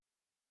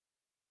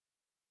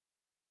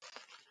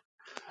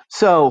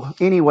So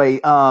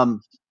anyway, over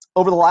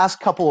the last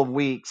couple of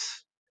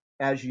weeks,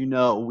 as you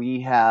know,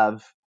 we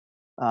have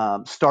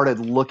started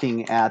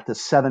looking at the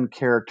 7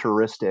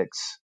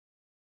 characteristics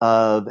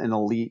of an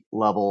elite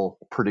level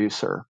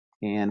producer.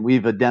 And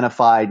we've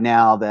identified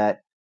now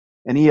that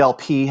an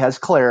ELP has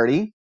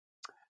clarity.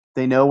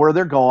 They know where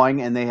they're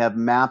going and they have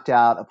mapped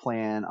out a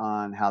plan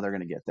on how they're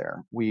going to get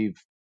there. We've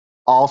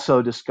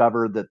also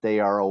discovered that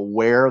they are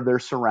aware of their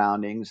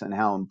surroundings and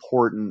how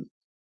important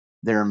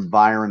their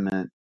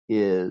environment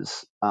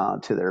is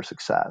to their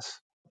success.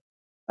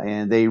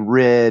 And they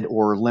rid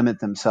or limit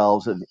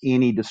themselves of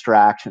any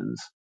distractions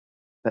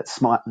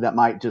that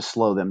might just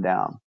slow them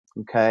down.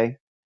 Okay.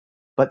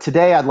 But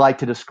today I'd like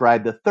to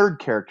describe the third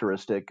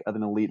characteristic of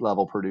an elite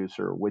level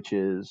producer, which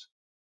is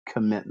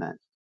commitment.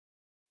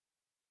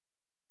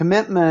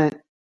 Commitment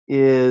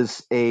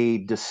is a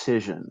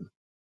decision,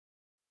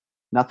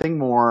 nothing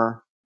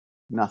more,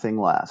 nothing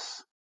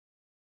less.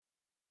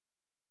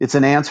 It's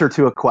an answer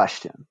to a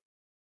question.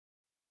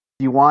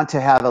 Do you want to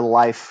have a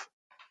life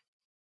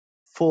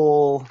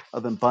full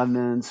of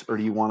abundance, or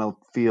do you want to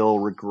feel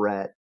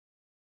regret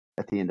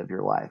at the end of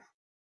your life?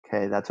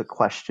 Okay, that's a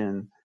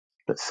question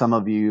that some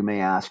of you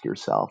may ask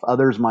yourself.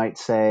 Others might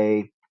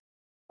say,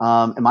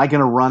 am I going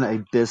to run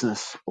a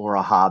business or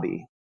a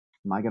hobby?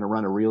 Am I going to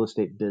run a real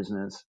estate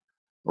business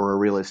or a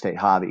real estate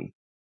hobby?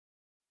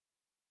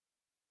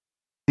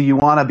 Do you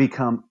want to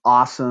become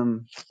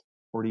awesome,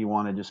 or do you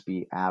want to just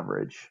be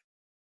average?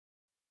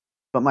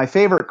 But my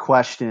favorite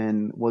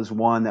question was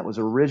one that was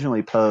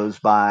originally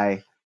posed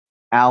by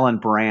Alan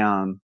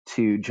Brown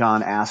to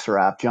John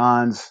Assaraf.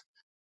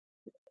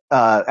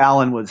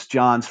 Alan was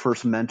John's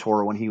first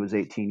mentor when he was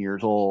 18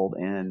 years old,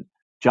 and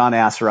John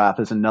Assaraf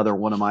is another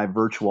one of my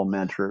virtual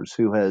mentors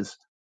who has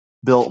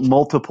built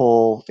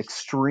multiple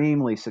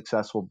extremely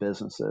successful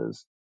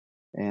businesses,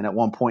 and at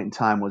one point in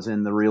time was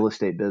in the real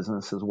estate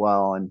business as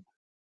well. And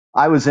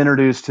I was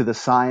introduced to the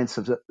science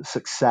of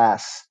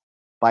success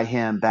by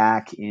him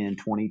back in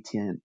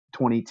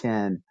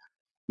 2010.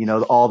 You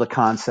know, all the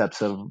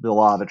concepts of the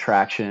law of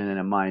attraction and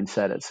a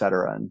mindset, et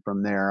cetera. And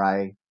from there,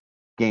 I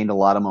gained a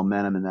lot of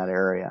momentum in that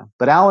area.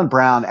 But Alan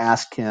Brown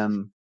asked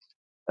him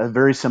a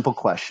very simple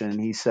question.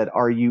 He said,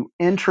 are you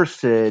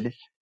interested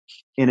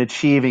in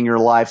achieving your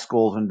life's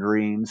goals and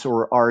dreams,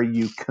 or are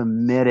you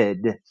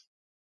committed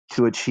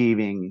to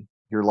achieving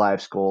your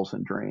life's goals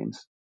and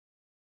dreams?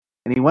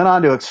 And he went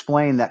on to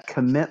explain that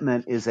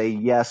commitment is a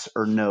yes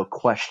or no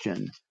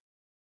question.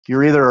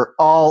 You're either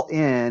all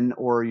in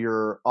or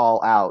you're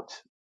all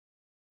out.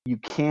 You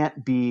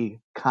can't be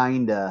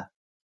kinda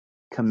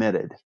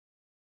committed.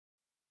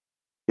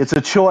 It's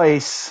a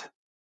choice.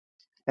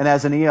 And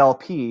as an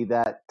ELP,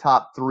 that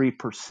top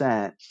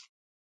 3%,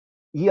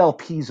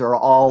 ELPs are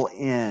all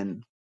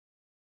in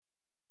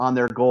on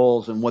their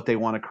goals and what they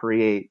want to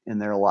create in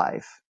their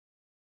life.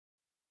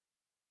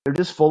 They're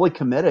just fully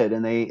committed,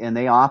 and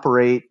they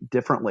operate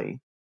differently.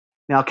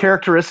 Now,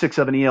 characteristics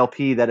of an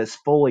ELP that is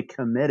fully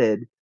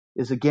committed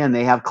is, again,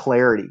 they have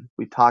clarity.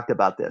 We've talked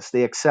about this.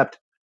 They accept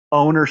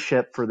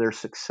ownership for their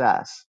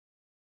success.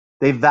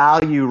 They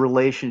value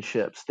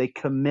relationships. They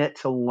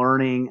commit to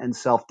learning and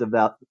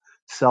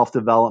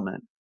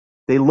self-development.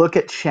 They look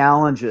at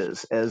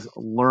challenges as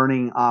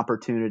learning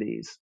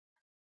opportunities.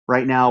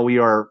 Right now, we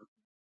are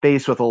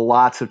faced with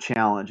lots of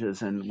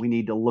challenges, and we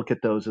need to look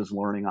at those as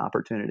learning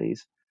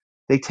opportunities.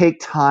 They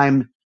take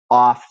time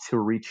off to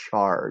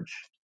recharge.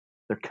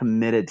 They're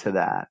committed to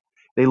that.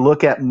 They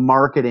look at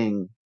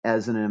marketing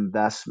as an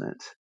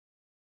investment.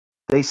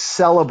 They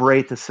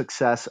celebrate the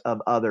success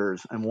of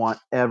others and want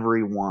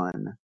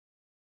everyone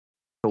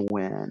to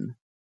win.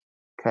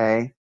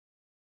 Okay?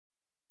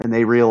 And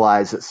they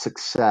realize that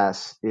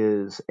success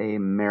is a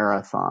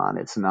marathon,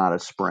 it's not a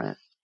sprint.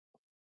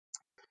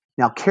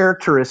 Now,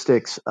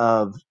 characteristics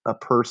of a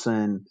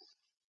person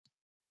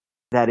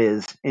that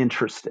is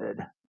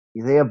interested,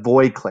 they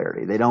avoid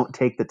clarity. They don't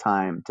take the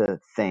time to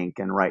think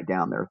and write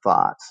down their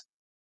thoughts.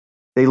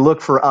 They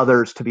look for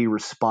others to be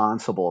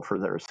responsible for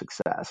their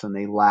success, and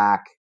they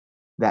lack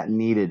that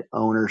needed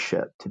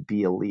ownership to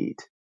be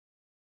elite.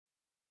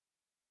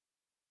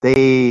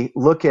 They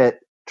look at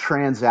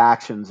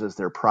transactions as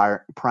their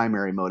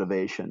primary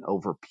motivation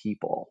over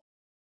people.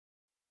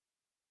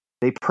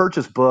 They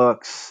purchase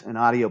books and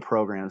audio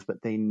programs,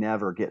 but they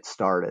never get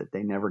started.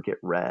 They never get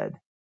read.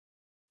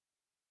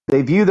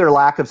 They view their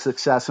lack of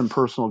success and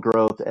personal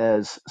growth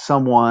as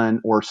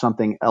someone or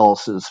something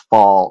else's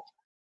fault.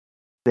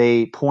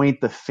 They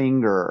point the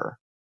finger,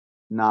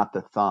 not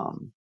the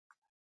thumb.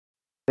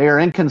 They are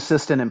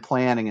inconsistent in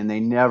planning, and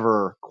they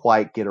never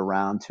quite get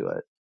around to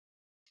it.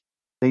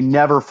 They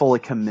never fully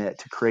commit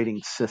to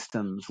creating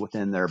systems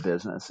within their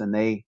business, and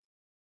they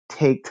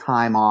take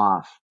time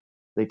off.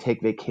 They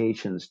take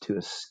vacations to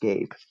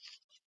escape,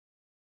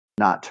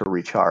 not to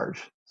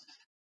recharge.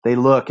 They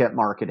look at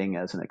marketing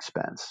as an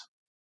expense.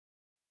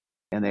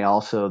 And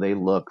they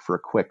look for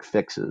quick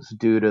fixes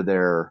due to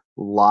their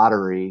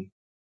lottery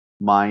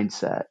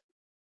mindset.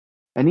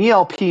 An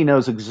ELP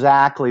knows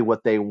exactly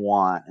what they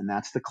want, and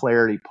that's the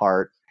clarity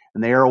part.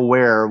 And they are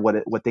aware of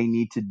what they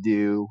need to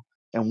do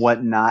and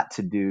what not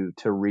to do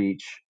to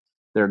reach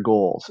their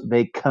goals.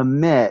 They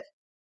commit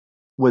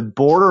with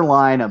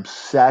borderline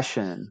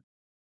obsession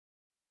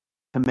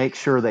to make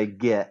sure they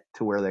get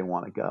to where they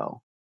want to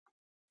go.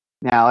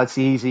 Now, it's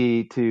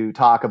easy to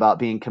talk about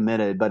being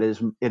committed, but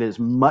it is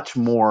much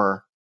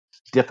more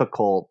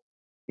difficult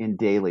in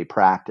daily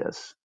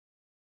practice.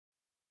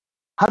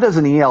 How does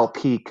an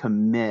ELP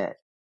commit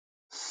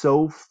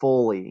so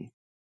fully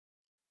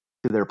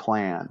to their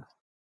plan?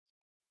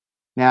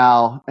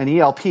 Now, an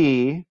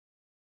ELP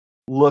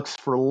looks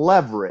for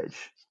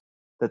leverage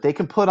that they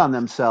can put on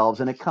themselves,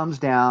 and it comes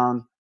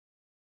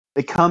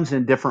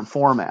in different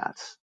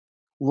formats.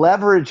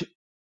 Leverage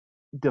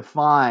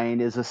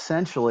defined is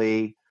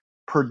essentially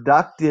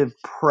productive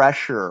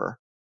pressure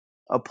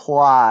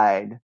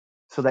applied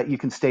so that you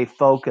can stay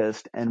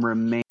focused and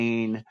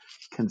remain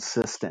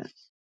consistent.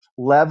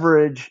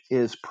 Leverage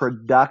is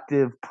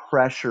productive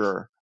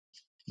pressure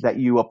that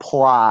you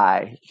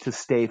apply to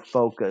stay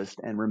focused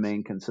and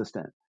remain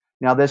consistent.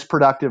 Now, this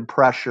productive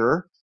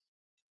pressure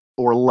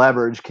or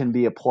leverage can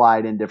be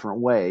applied in different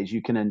ways.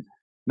 You can,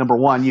 number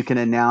one, you can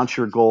announce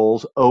your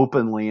goals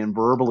openly and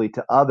verbally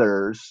to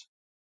others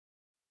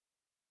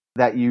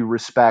that you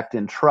respect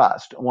and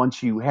trust.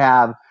 Once you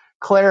have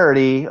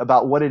clarity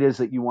about what it is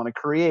that you want to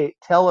create,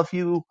 tell a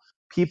few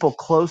people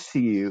close to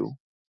you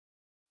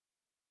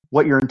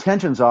what your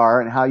intentions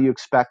are and how you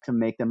expect to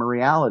make them a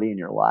reality in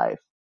your life.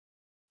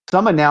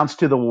 Some announce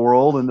to the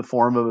world in the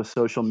form of a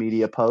social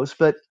media post,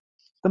 but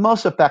the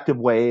most effective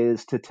way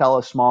is to tell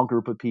a small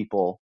group of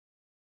people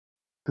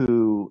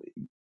who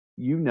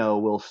you know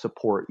will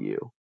support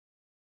you.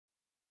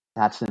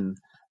 That's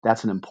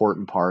an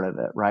important part of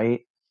it,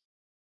 right?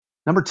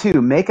 Number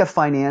two, make a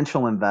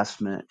financial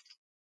investment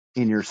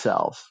in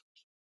yourselves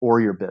or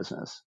your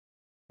business.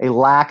 A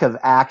lack of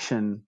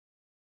action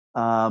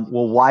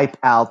will wipe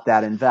out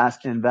that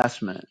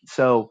investment.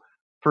 So,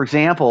 for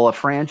example, a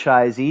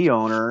franchisee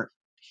owner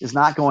is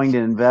not going to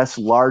invest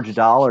large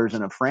dollars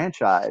in a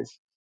franchise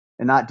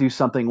and not do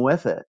something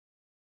with it.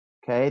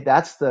 Okay,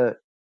 that's the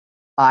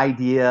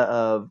idea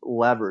of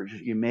leverage.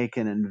 You make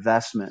an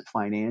investment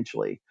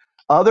financially.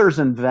 Others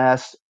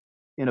invest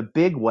in a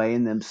big way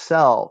in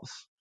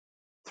themselves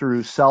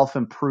through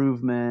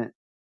self-improvement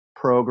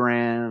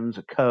programs,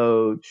 a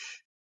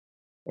coach,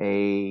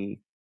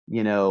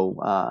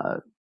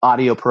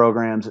 audio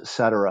programs,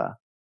 etc.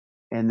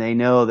 And they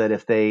know that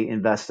if they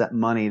invest that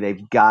money,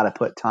 they've got to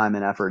put time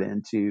and effort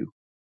into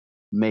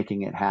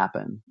making it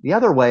happen. The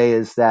other way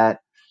is that,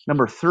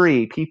 number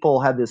three,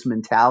 people have this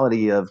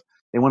mentality of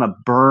they want to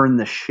burn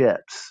the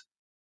ships.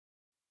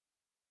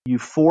 You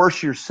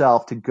force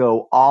yourself to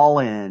go all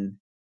in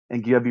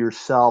and give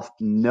yourself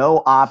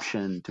no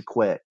option to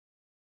quit.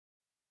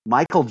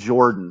 Michael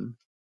Jordan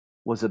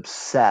was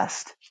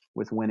obsessed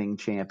with winning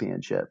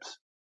championships.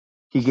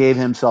 He gave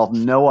himself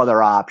no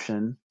other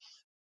option.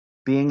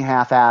 Being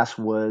half-assed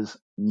was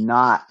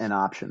not an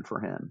option for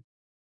him.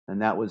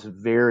 And that was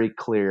very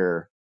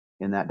clear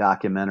in that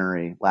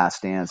documentary,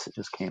 Last Dance, that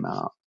just came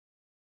out.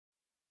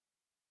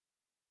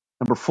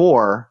 Number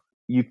four,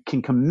 you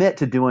can commit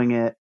to doing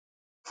it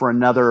for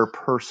another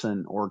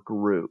person or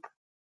group.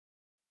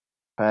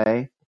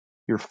 Okay?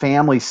 Your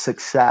family's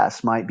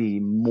success might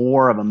be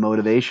more of a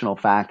motivational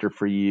factor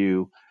for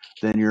you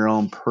than your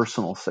own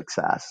personal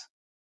success.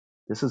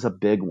 This is a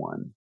big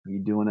one. Are you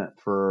doing it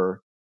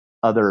for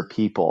other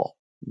people?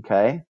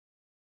 Okay?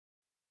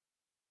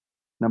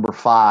 Number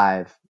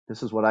five,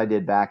 this is what I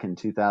did back in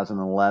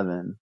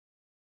 2011.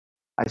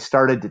 I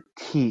started to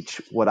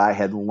teach what I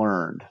had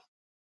learned.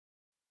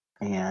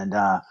 And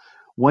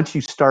once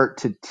you start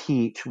to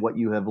teach what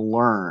you have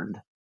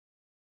learned,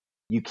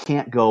 you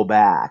can't go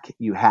back.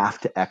 You have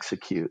to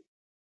execute.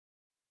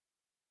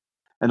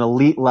 An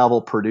elite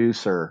level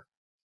producer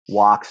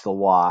walks the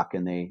walk,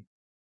 and they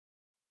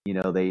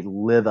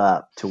live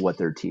up to what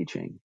they're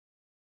teaching.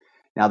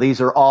 Now,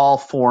 these are all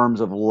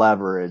forms of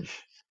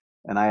leverage,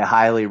 and I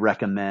highly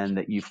recommend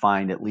that you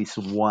find at least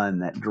one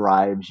that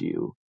drives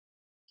you.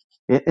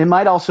 It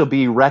might also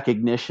be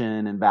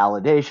recognition and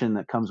validation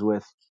that comes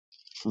with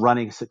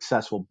running a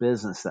successful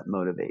business that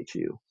motivates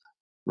you.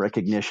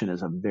 Recognition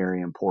is a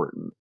very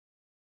important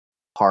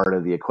part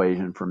of the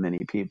equation for many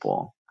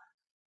people.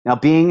 Now,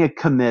 being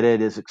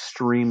committed is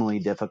extremely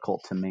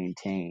difficult to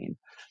maintain.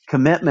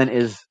 Commitment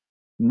is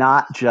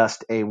not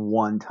just a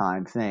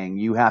one-time thing.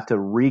 You have to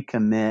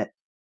recommit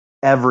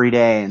every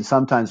day and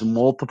sometimes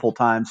multiple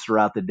times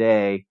throughout the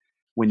day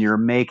when you're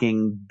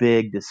making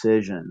big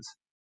decisions.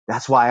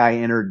 That's why I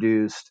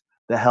introduced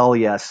the Hell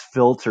Yes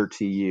filter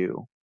to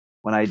you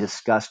when I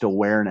discussed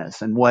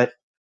awareness. And what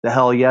the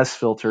Hell Yes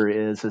filter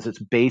is it's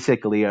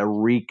basically a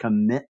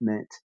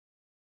recommitment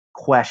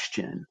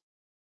question.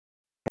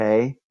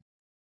 Okay?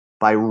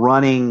 By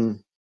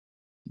running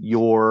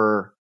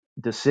your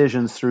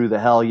decisions through the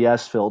Hell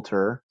Yes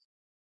filter,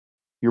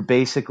 you're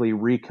basically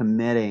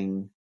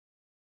recommitting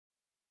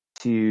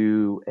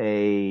to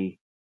a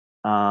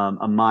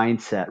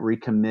mindset,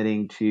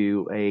 recommitting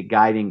to a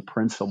guiding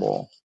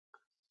principle.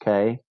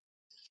 Okay.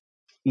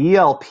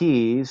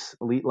 ELPs,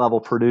 elite level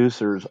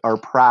producers, are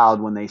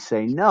proud when they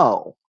say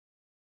no,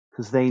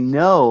 because they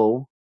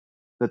know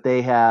that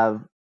they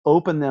have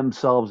opened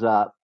themselves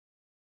up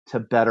to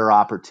better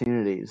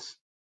opportunities.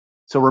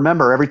 So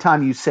remember, every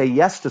time you say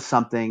yes to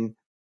something,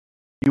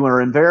 you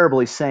are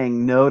invariably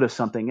saying no to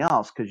something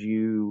else because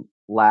you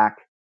lack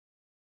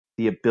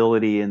the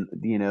ability and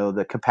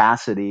the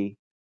capacity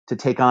to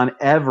take on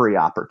every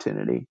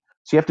opportunity.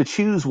 So you have to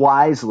choose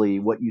wisely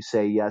what you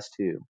say yes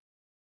to.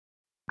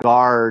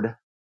 Guard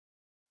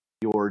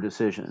your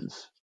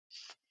decisions.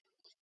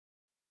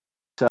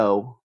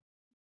 So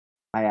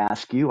I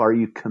ask you, are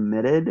you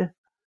committed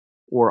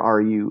or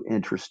are you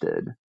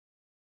interested?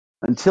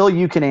 Until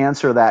you can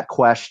answer that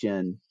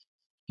question,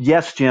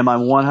 yes, Jim,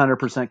 I'm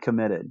 100%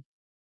 committed.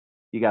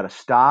 You got to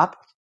stop,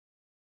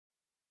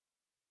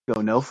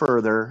 go no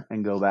further,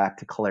 and go back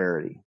to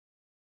clarity.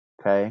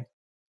 Okay.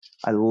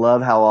 I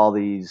love how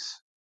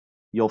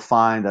you'll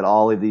find that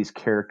all of these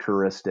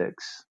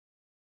characteristics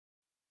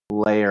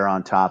layer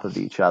on top of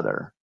each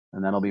other.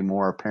 And that'll be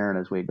more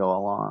apparent as we go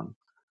along.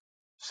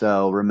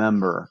 So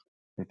remember,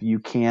 if you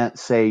can't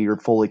say you're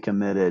fully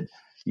committed,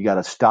 you got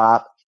to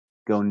stop,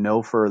 go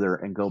no further,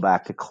 and go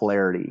back to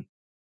clarity.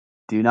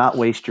 Do not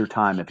waste your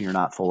time if you're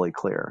not fully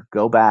clear.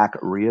 Go back,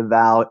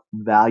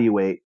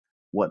 reevaluate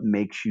what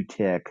makes you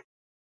tick,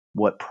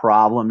 what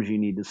problems you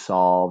need to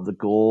solve, the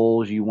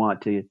goals you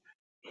want to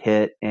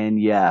hit, and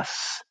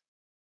yes,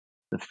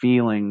 the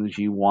feelings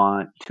you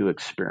want to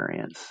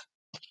experience.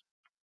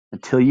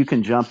 Until you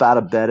can jump out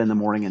of bed in the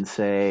morning and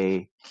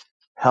say,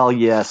 hell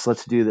yes,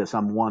 let's do this.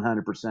 I'm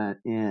 100%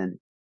 in.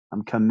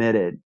 I'm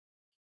committed.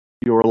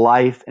 Your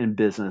life and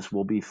business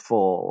will be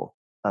full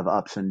of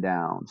ups and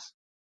downs.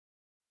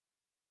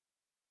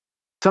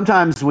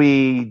 Sometimes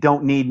we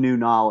don't need new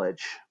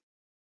knowledge.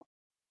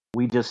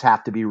 We just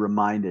have to be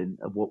reminded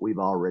of what we've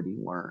already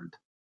learned.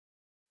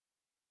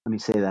 Let me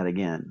say that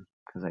again,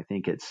 because I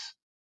think it's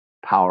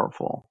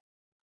powerful.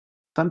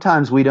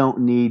 Sometimes we don't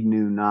need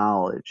new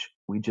knowledge.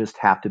 We just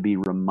have to be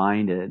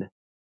reminded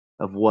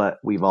of what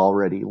we've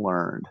already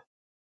learned.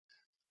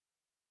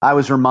 I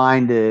was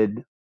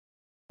reminded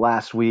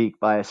last week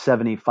by a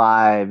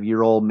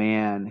 75-year-old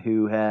man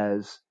who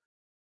has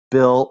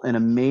built an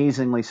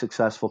amazingly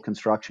successful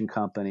construction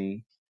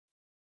company.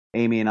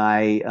 Amy and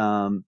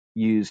I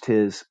used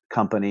his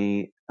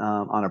company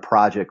on a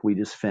project we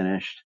just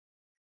finished.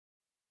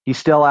 He's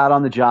still out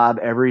on the job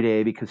every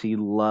day because he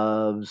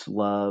loves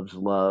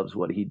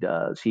what he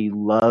does. He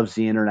loves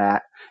the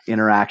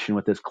interaction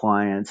with his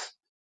clients,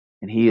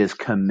 and he is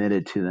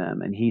committed to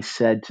them. And he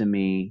said to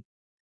me,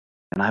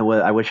 and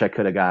I wish I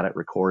could have got it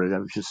recorded. I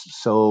was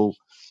just so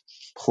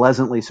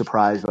pleasantly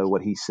surprised by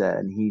what he said.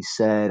 And he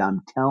said,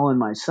 I'm telling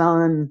my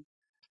son,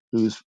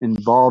 who's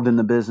involved in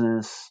the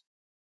business,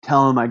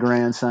 telling my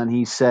grandson,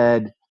 he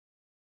said,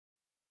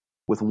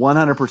 with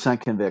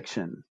 100%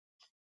 conviction,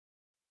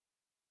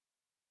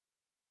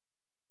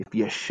 if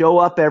you show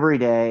up every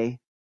day,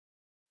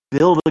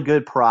 build a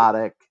good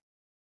product,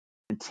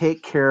 and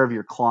take care of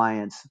your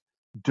clients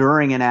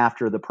during and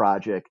after the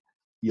project,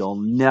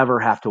 you'll never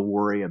have to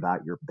worry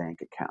about your bank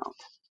account.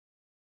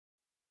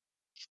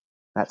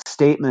 That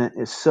statement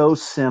is so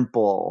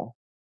simple,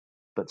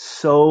 but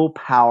so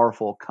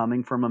powerful,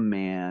 coming from a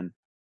man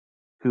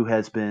who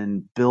has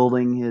been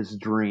building his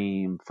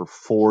dream for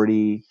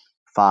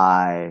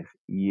 45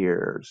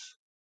 years.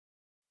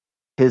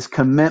 His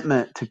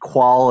commitment to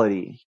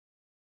quality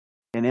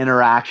and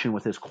interaction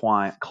with his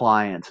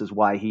clients is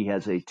why he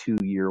has a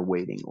 2-year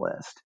waiting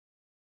list.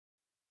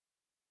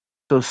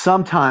 So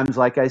sometimes,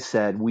 like I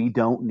said, we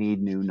don't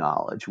need new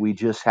knowledge. We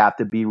just have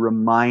to be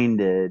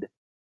reminded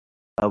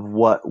of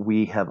what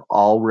we have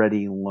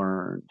already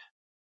learned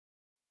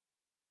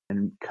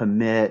and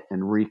commit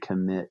and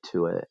recommit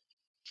to it.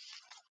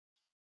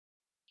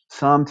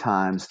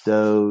 Sometimes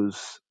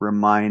those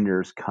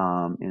reminders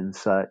come in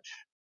such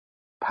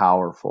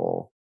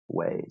powerful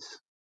ways.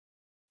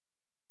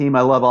 Team,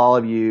 I love all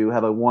of you.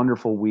 Have a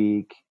wonderful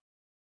week,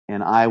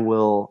 and I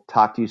will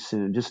talk to you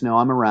soon. Just know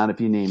I'm around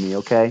if you need me,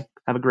 okay?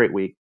 Have a great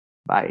week.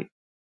 Bye.